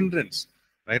could be a hindrance,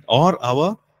 right? Or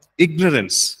our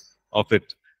ignorance of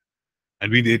it.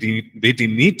 And they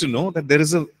need to know that there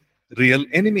is a real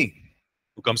enemy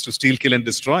who comes to steal, kill, and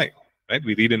destroy, right?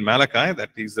 We read in Malachi that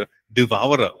he's a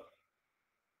devourer.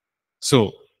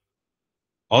 So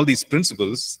all these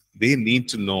principles, they need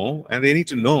to know, and they need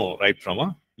to know right from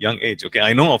a young age. Okay,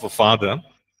 I know of a father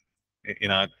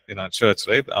in our church,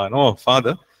 right? I know of a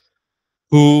father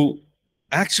who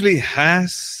actually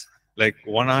has like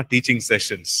 1-hour teaching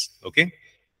sessions, okay,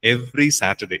 every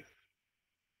Saturday.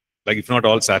 Like if not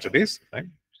all Saturdays, right?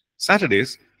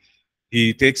 Saturdays,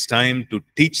 he takes time to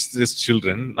teach his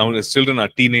children. Now his children are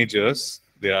teenagers.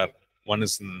 One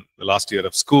is in the last year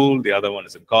of school, the other one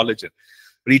is in college.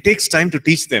 But he takes time to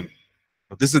teach them.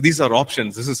 These are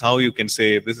options. This is how you can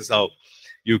save. This is how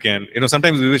you can,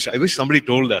 sometimes I wish somebody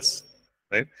told us,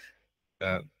 right?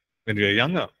 When we were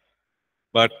younger.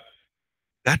 But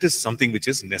that is something which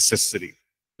is necessary.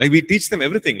 Like we teach them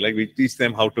everything. Like we teach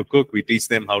them how to cook. We teach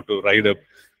them how to ride a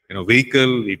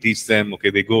vehicle. We teach them,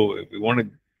 okay, we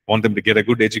want them to get a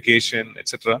good education,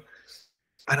 etc.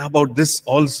 And about this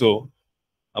also,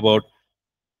 about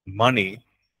money,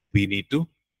 we need to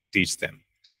teach them.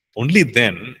 Only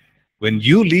then, when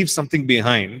you leave something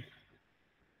behind,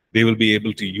 they will be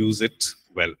able to use it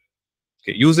well.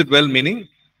 Okay, use it well meaning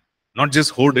not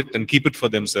just hoard it and keep it for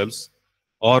themselves,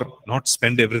 or not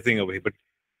spend everything away, but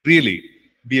really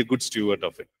be a good steward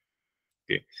of it.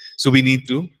 Okay, so we need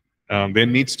to. There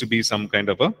needs to be some kind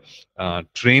of a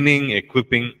training,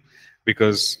 equipping,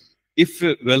 because if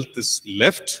wealth is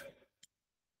left,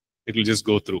 it will just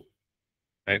go through.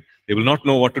 Right? They will not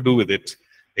know what to do with it.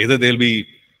 Either they'll be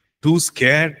too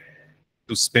scared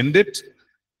to spend it,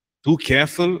 too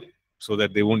careful so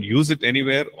that they won't use it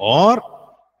anywhere, or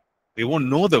they won't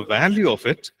know the value of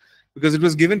it because it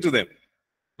was given to them,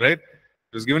 right?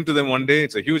 It was given to them one day.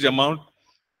 It's a huge amount.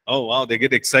 Oh, wow, they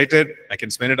get excited. I can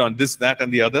spend it on this, that,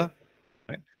 and the other,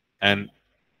 right? And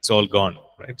it's all gone,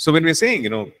 right? So when we're saying,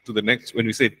 when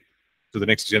we say to the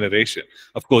next generation,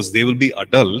 of course, they will be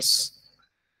adults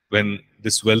when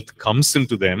this wealth comes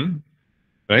into them,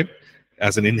 right?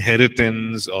 As an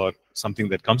inheritance or something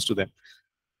that comes to them.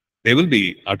 They will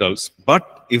be adults,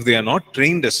 but if they are not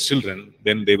trained as children,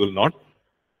 then they will not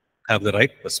have the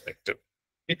right perspective.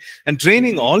 Okay? And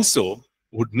training also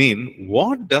would mean,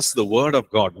 what does the Word of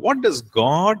God, what does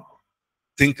God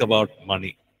think about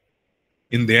money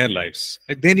in their lives?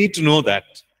 They need to know that,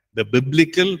 the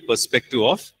biblical perspective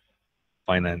of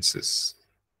finances.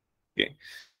 Okay.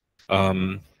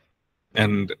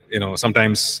 And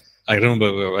sometimes I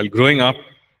remember while growing up,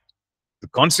 the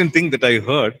constant thing that I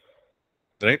heard,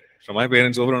 right, from my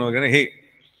parents over and over again, hey,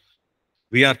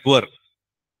 we are poor.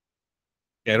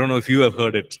 I don't know if you have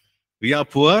heard it. We are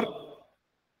poor.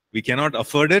 We cannot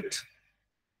afford it.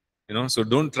 So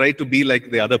don't try to be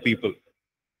like the other people.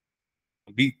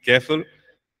 Be careful.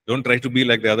 Don't try to be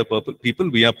like the other people.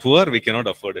 We are poor. We cannot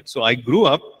afford it. So I grew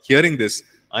up hearing this.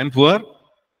 I'm poor.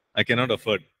 I cannot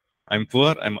afford. I'm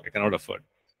poor. I cannot afford.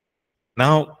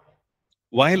 Now,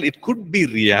 while it could be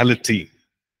reality,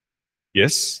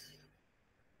 yes,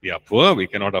 we are poor. We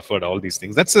cannot afford all these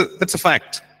things. That's a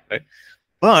fact, right?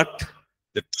 But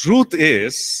the truth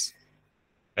is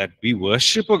that we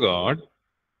worship a God,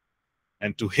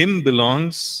 and to Him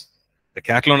belongs the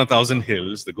cattle on 1,000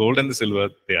 hills, the gold and the silver,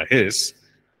 they are His.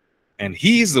 And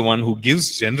He is the one who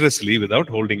gives generously without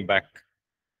holding back.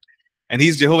 And He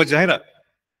is Jehovah Jireh.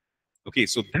 Okay,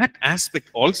 so that aspect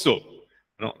also,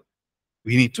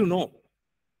 we need to know.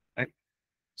 Right?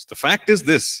 So the fact is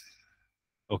this.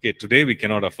 Okay, today we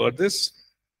cannot afford this.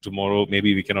 Tomorrow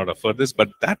maybe we cannot afford this. But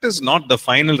that is not the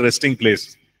final resting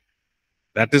place.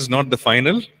 That is not the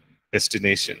final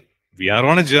destination. We are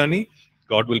on a journey.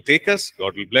 God will take us.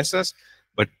 God will bless us.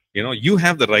 But, you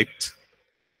have the right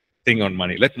thing on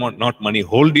money. Let not money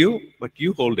hold you, but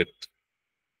you hold it.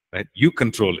 Right? You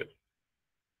control it.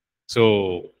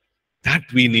 So that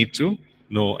we need to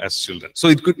know as children. So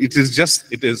it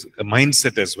is a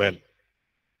mindset as well.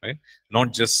 Right?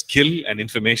 Not just skill and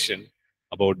information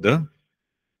about the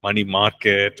money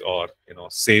market or,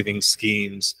 saving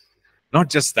schemes. Not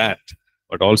just that,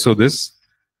 but also this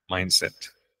mindset.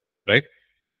 Right?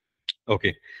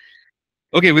 Okay.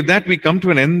 Okay, with that, we come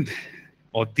to an end,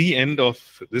 or the end of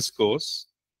this course.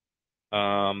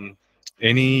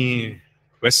 Any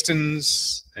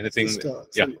questions? Anything?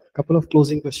 Just Yeah. a couple of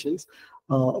closing questions.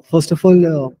 First of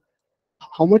all,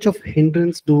 how much of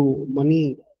hindrance do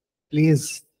money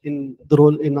plays in the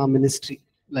role in our ministry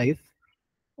life?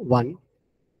 One.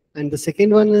 And the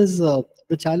second one is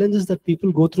the challenges that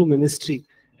people go through ministry.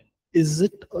 Is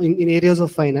it in areas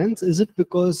of finance? Is it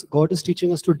because God is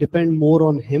teaching us to depend more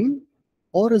on Him?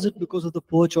 Or is it because of the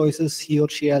poor choices he or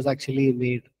she has actually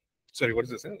made? Sorry, what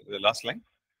is this? The last line?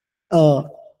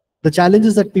 The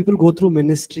challenges that people go through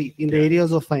ministry in the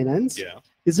areas of finance. Yeah.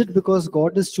 Is it because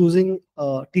God is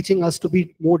teaching us to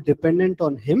be more dependent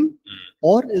on Him?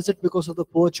 Or is it because of the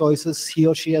poor choices he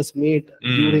or she has made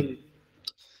during?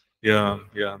 Yeah.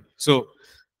 So,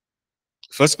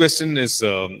 first question is,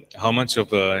 how much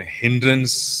of a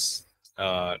hindrance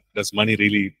does money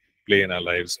really play in our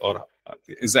lives? Or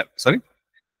is that, sorry?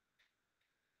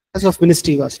 As of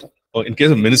ministry, Pastor. Oh, in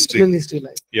case of ministry. Ministry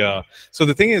life. Yeah. So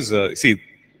the thing is, see,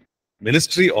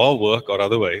 ministry or work or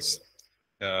otherwise,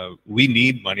 we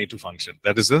need money to function.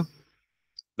 That is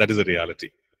a reality.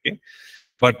 Okay.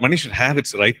 But money should have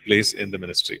its right place in the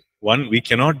ministry. One, we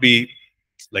cannot be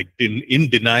like in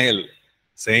denial,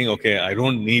 saying, okay, I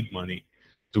don't need money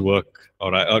to work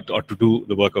or to do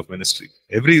the work of ministry.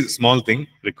 Every small thing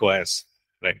requires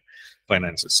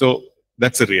finances. So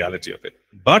that's the reality of it.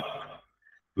 But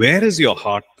where is your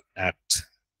heart at?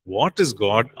 What is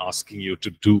God asking you to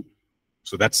do?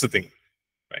 So that's the thing,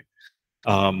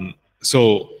 right?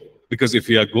 So because if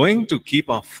we are going to keep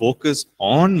our focus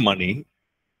on money,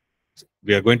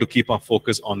 we are going to keep our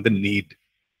focus on the need.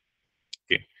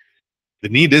 Okay, the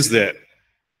need is there,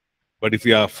 but if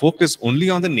we are focused only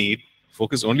on the need,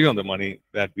 focus only on the money,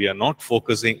 that we are not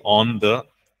focusing on the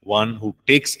one who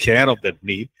takes care of that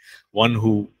need, one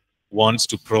who wants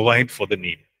to provide for the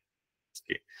need.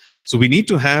 Okay, so we need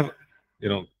to have,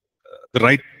 the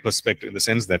right perspective in the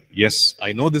sense that yes,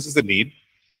 I know this is the need,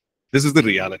 this is the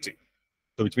reality.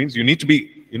 So which means you need to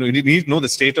be, you need to know the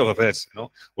state of affairs.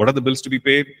 What are the bills to be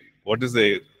paid? What is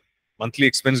the monthly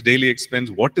expense, daily expense?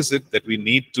 What is it that we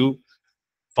need to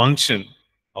function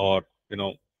or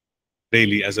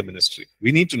daily as a ministry.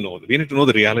 We need to know. We need to know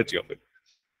the reality of it.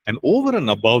 And over and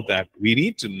above that, we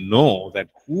need to know that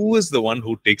who is the one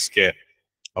who takes care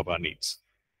of our needs.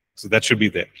 So that should be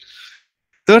there.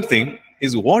 Third thing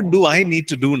is, what do I need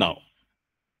to do now?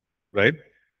 Right?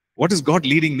 What is God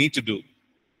leading me to do?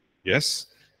 Yes.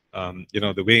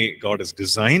 The way God has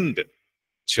designed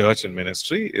church and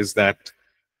ministry is that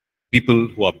people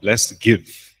who are blessed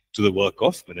give to the work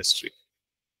of ministry.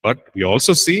 But we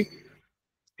also see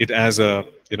it as a,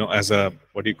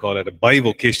 what do you call it, a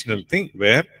bivocational thing,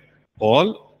 where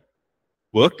Paul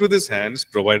worked with his hands,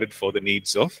 provided for the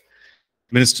needs of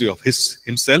ministry of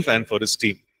himself and for his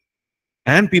team.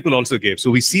 And people also gave.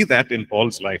 So we see that in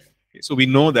Paul's life. So we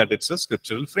know that it's a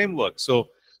scriptural framework. So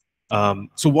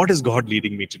what is God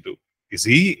leading me to do?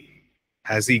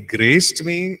 Has he graced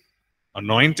me,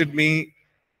 anointed me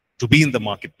to be in the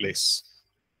marketplace?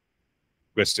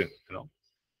 Question,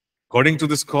 According to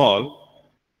this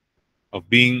call of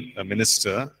being a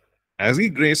minister, has he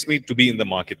graced me to be in the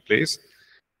marketplace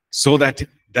so that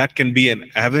that can be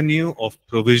an avenue of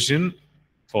provision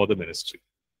for the ministry?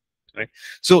 Right?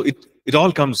 So it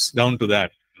all comes down to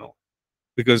that,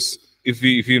 because if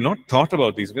you've not thought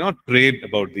about these, we've not prayed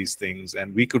about these things,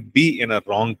 and we could be in a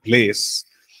wrong place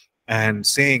and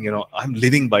saying, I'm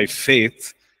living by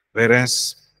faith,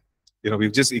 whereas,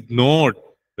 we've just ignored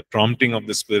the prompting of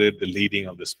the Spirit, the leading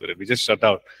of the Spirit. We just shut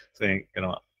out saying,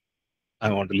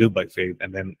 I want to live by faith,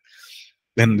 and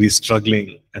then we're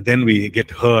struggling, and then we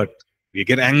get hurt, we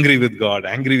get angry with God,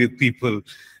 angry with people,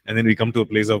 and then we come to a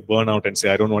place of burnout and say,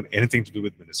 I don't want anything to do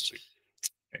with ministry.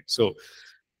 Okay? So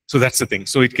that's the thing.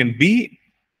 So it can be,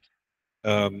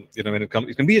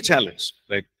 it can be a challenge,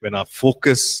 right? When our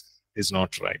focus is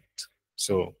not right.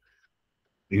 So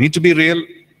we need to be real,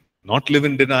 not live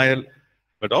in denial,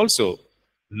 but also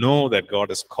know that God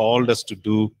has called us to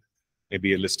do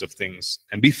maybe a list of things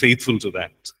and be faithful to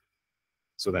that.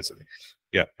 So that's the thing.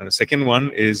 Yeah. And the second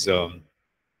one is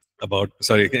about,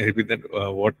 sorry, can you repeat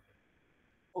that? What?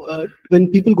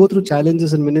 When people go through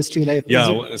challenges in ministry life.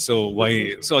 Yeah. So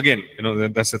why? So again,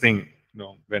 that's the thing.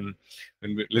 When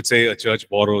let's say a church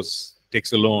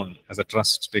takes a loan, as a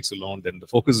trust takes a loan, then the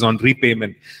focus is on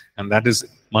repayment, and that is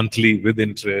monthly with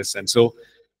interest. And so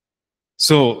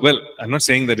well, I'm not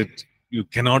saying that you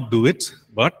cannot do it,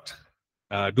 but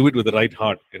do it with the right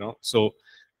heart, So,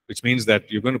 which means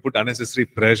that you're going to put unnecessary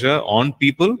pressure on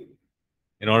people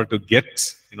in order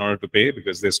to pay,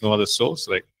 because there's no other source.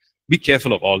 Like, be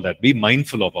careful of all that. Be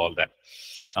mindful of all that.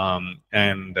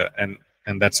 And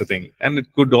that's the thing. And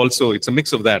it could also, it's a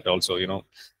mix of that also,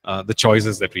 the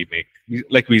choices that we make.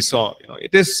 Like we saw,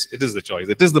 it is the choice.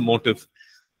 It is the motive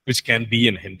which can be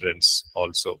an hindrance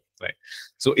also, right?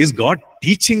 So is God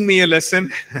teaching me a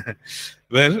lesson?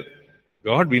 Well,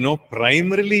 God, we know,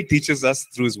 primarily teaches us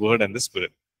through his word and the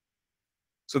Spirit.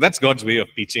 So that's God's way of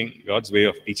teaching,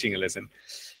 a lesson.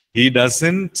 He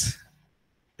doesn't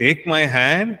take my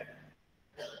hand,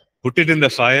 put it in the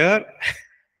fire,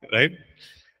 right?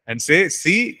 And say,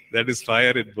 see, that is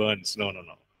fire, it burns. No.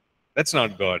 That's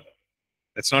not God.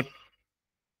 That's not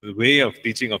the way of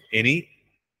teaching of any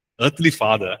earthly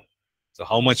father. So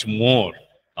how much more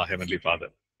our Heavenly Father?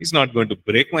 He's not going to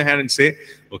break my hand and say,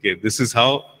 okay, this is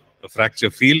how a fracture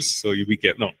feels, so you be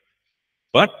careful. No.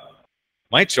 But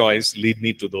my choice lead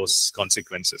me to those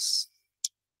consequences,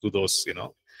 to those,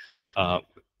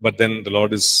 but then the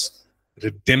Lord is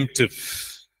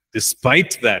redemptive.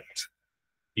 Despite that,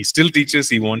 he still teaches.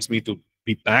 He wants me to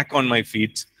be back on my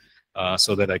feet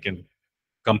so that I can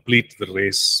complete the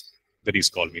race that he's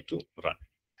called me to run.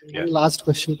 Yeah. Last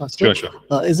question, Pastor. Sure.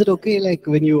 Is it okay, like,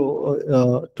 when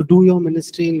you to do your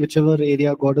ministry in whichever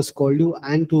area God has called you,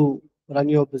 and to run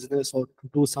your business or to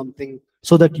do something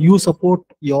so that you support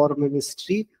your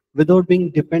ministry without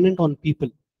being dependent on people?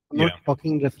 I'm not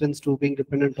talking in reference to being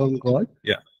dependent on God.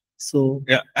 Yeah. So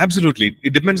yeah, absolutely.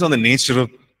 It depends on the nature of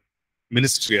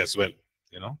ministry as well,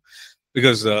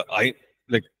 because I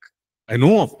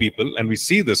know of people, and we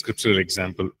see the scriptural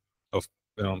example of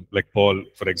like Paul,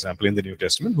 for example, in the New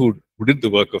Testament, who did the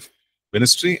work of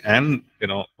ministry and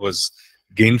was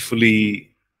gainfully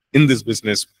in this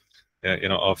business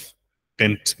of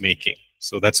tent making.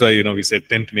 So that's why we said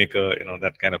tent maker,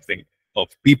 that kind of thing, of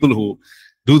people who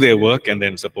do their work and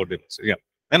then support it. So yeah,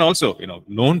 and also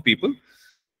known people.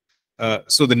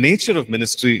 So the nature of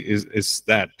ministry is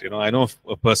that, I know of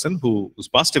a person who's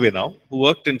passed away now, who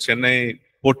worked in Chennai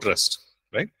Port Trust,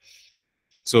 right?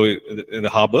 So in the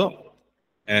harbor,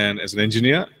 and as an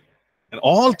engineer, and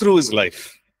all through his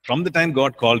life, from the time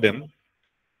God called him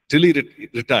till he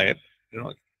retired,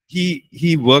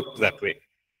 he worked that way.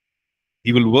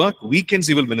 He will work weekends,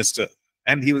 he will minister,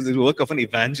 And he was the work of an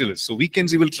evangelist. So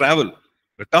weekends he will travel.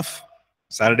 But tough.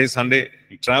 Saturday, Sunday,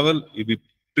 he travel, he'll be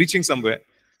preaching somewhere.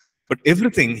 But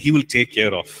everything he will take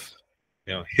care of.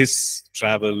 You know, his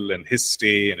travel and his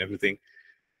stay and everything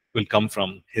will come from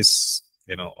his,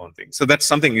 you know, own thing. So that's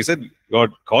something he said, God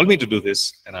called me to do this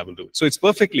and I will do it. So it's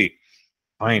perfectly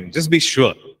fine. Just be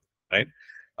sure, right?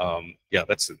 Yeah,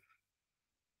 that's it.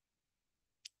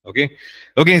 Okay.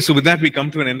 Okay. So with that, we come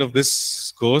to an end of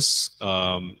this course.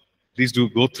 Please do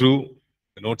go through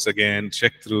the notes again,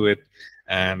 check through it,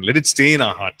 and let it stay in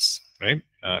our hearts, right?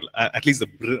 At least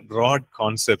the broad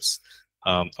concepts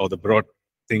or the broad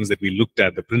things that we looked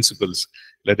at, the principles,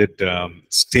 let it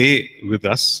stay with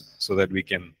us so that we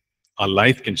can, our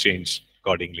life can change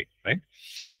accordingly, right?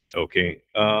 Okay.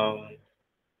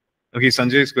 Okay,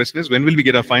 Sanjay's question is, when will we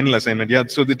get our final assignment? Yeah,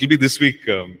 so it will be this week,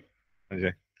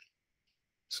 Sanjay.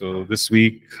 So this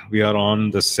week we are on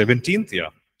the 17th, yeah.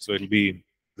 So it'll be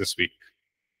this week,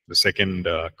 the second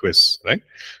quiz, right?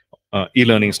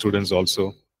 E-learning students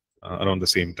also around the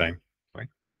same time, right?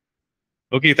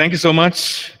 Okay, thank you so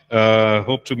much.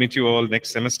 Hope to meet you all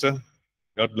next semester.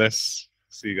 God bless.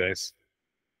 See you guys.